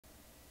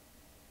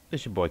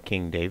This is your boy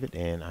King David,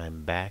 and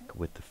I'm back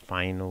with the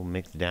final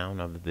mix down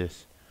of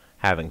this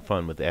Having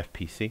Fun with the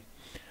FPC.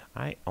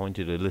 Alright, I want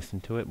you to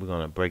listen to it. We're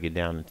going to break it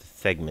down into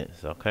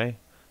segments, okay?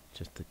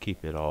 Just to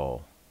keep it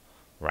all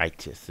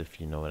righteous,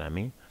 if you know what I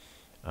mean.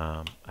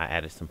 I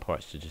added some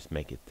parts to just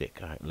make it thick.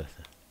 Alright,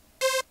 listen.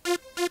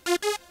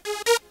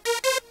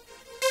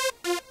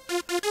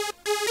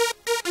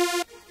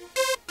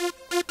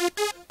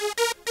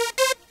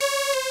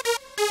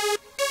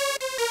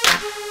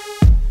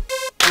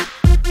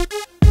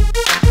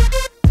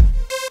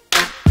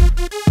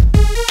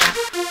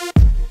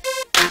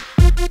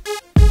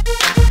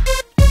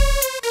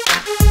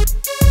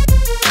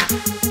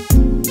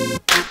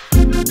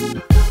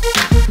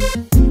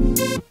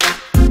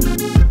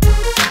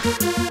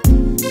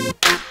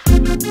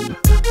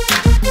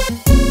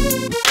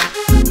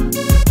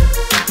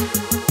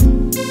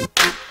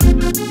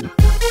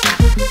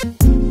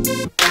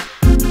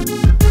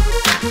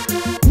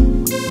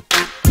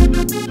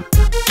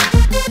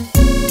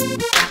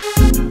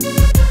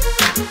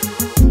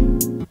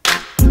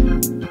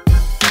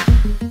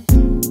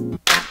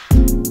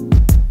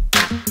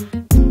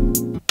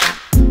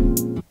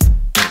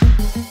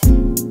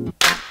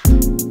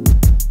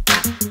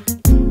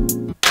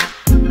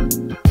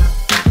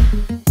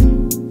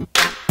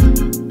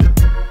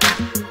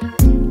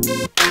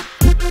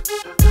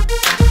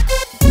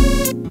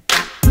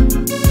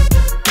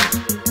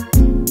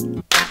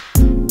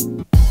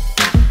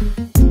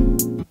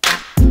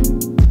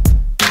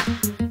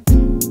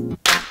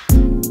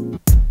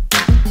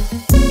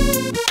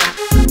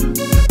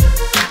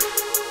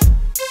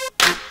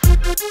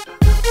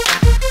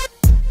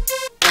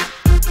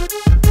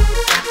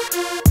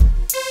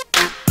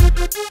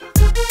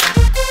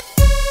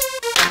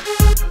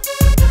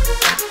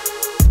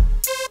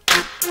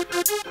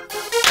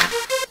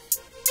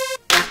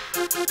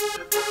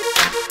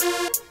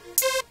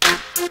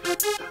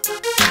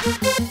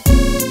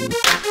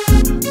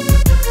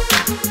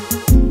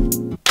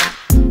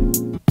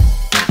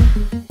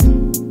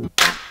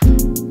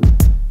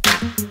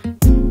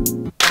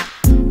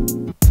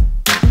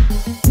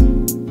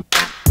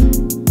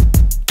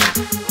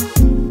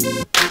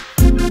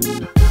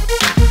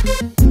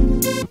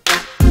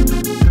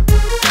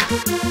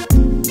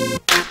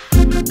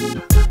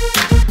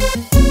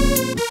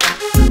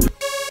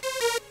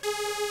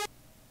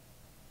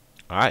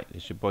 Alright,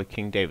 it's your boy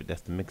King David.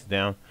 That's the mix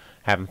down.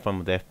 Having fun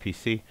with the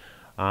FPC.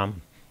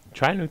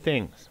 Try new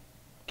things.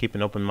 Keep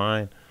an open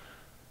mind.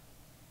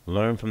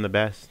 Learn from the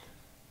best.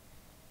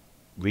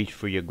 Reach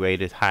for your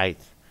greatest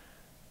heights.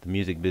 The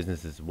music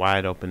business is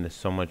wide open. There's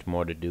so much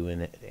more to do in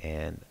it.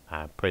 And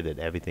I pray that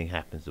everything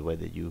happens the way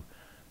that you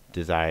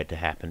desire it to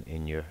happen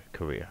in your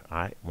career.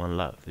 Alright, one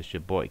love. It's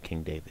your boy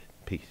King David.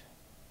 Peace.